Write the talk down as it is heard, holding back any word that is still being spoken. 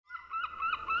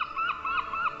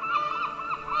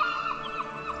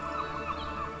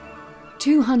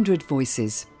200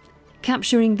 voices,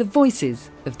 capturing the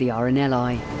voices of the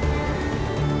RNLI.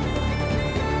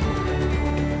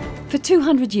 For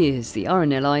 200 years, the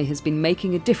RNLI has been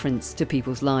making a difference to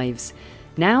people's lives.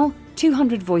 Now,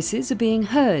 200 voices are being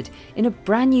heard in a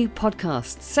brand new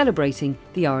podcast celebrating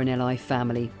the RNLI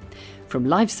family, from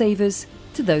lifesavers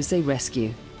to those they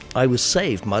rescue. I was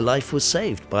saved, my life was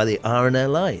saved by the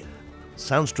RNLI.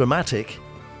 Sounds dramatic.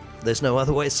 There's no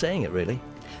other way of saying it, really.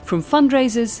 From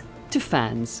fundraisers to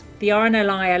fans. The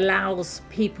RNLI allows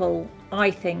people, I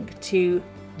think, to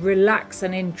relax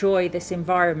and enjoy this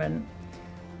environment.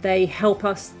 They help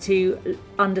us to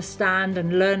understand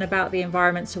and learn about the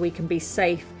environment so we can be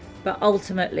safe, but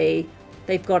ultimately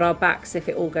they've got our backs if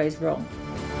it all goes wrong.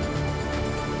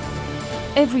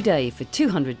 Every day for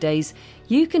 200 days,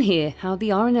 you can hear how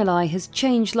the RNLI has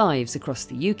changed lives across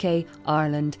the UK,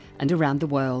 Ireland and around the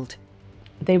world.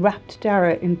 They wrapped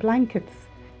Dara in blankets.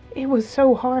 It was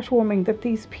so heartwarming that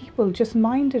these people just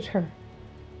minded her.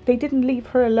 They didn't leave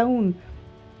her alone.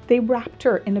 They wrapped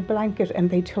her in a blanket and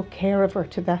they took care of her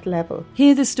to that level.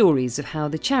 Hear the stories of how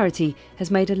the charity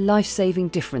has made a life-saving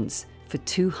difference for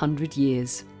 200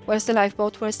 years. Where's the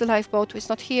lifeboat? Where's the lifeboat? It's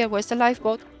not here. Where's the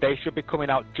lifeboat? They should be coming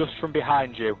out just from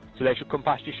behind you, so they should come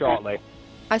past you shortly.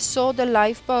 I saw the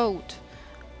lifeboat.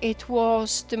 It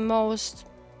was the most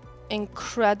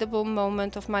incredible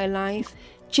moment of my life.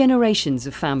 Generations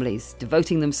of families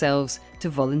devoting themselves to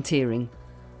volunteering.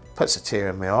 Puts a tear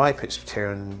in my eye, puts a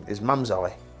tear in his mum's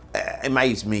eye. It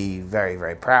makes me very,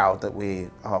 very proud that we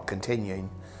are continuing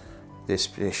this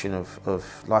tradition of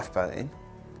lifeboating.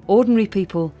 Ordinary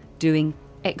people doing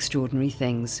extraordinary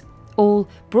things, all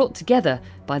brought together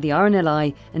by the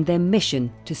RNLI and their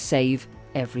mission to save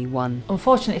everyone.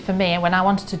 Unfortunately for me, when I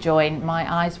wanted to join,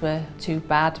 my eyes were too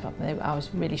bad. I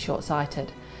was really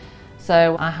short-sighted.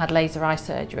 So I had laser eye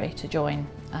surgery to join,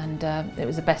 and it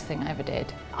was the best thing I ever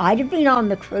did. I'd have been on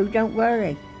the crew, don't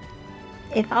worry.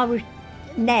 If I was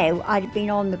now, I'd have been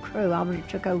on the crew. I would have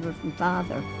took over from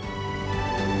Father.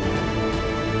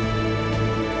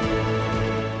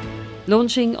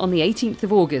 Launching on the 18th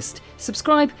of August,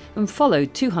 subscribe and follow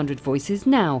 200 Voices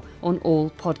now on all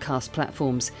podcast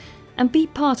platforms and be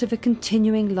part of a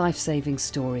continuing life-saving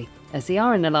story as the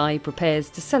RNLI prepares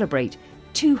to celebrate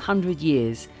 200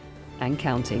 years and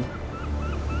counting.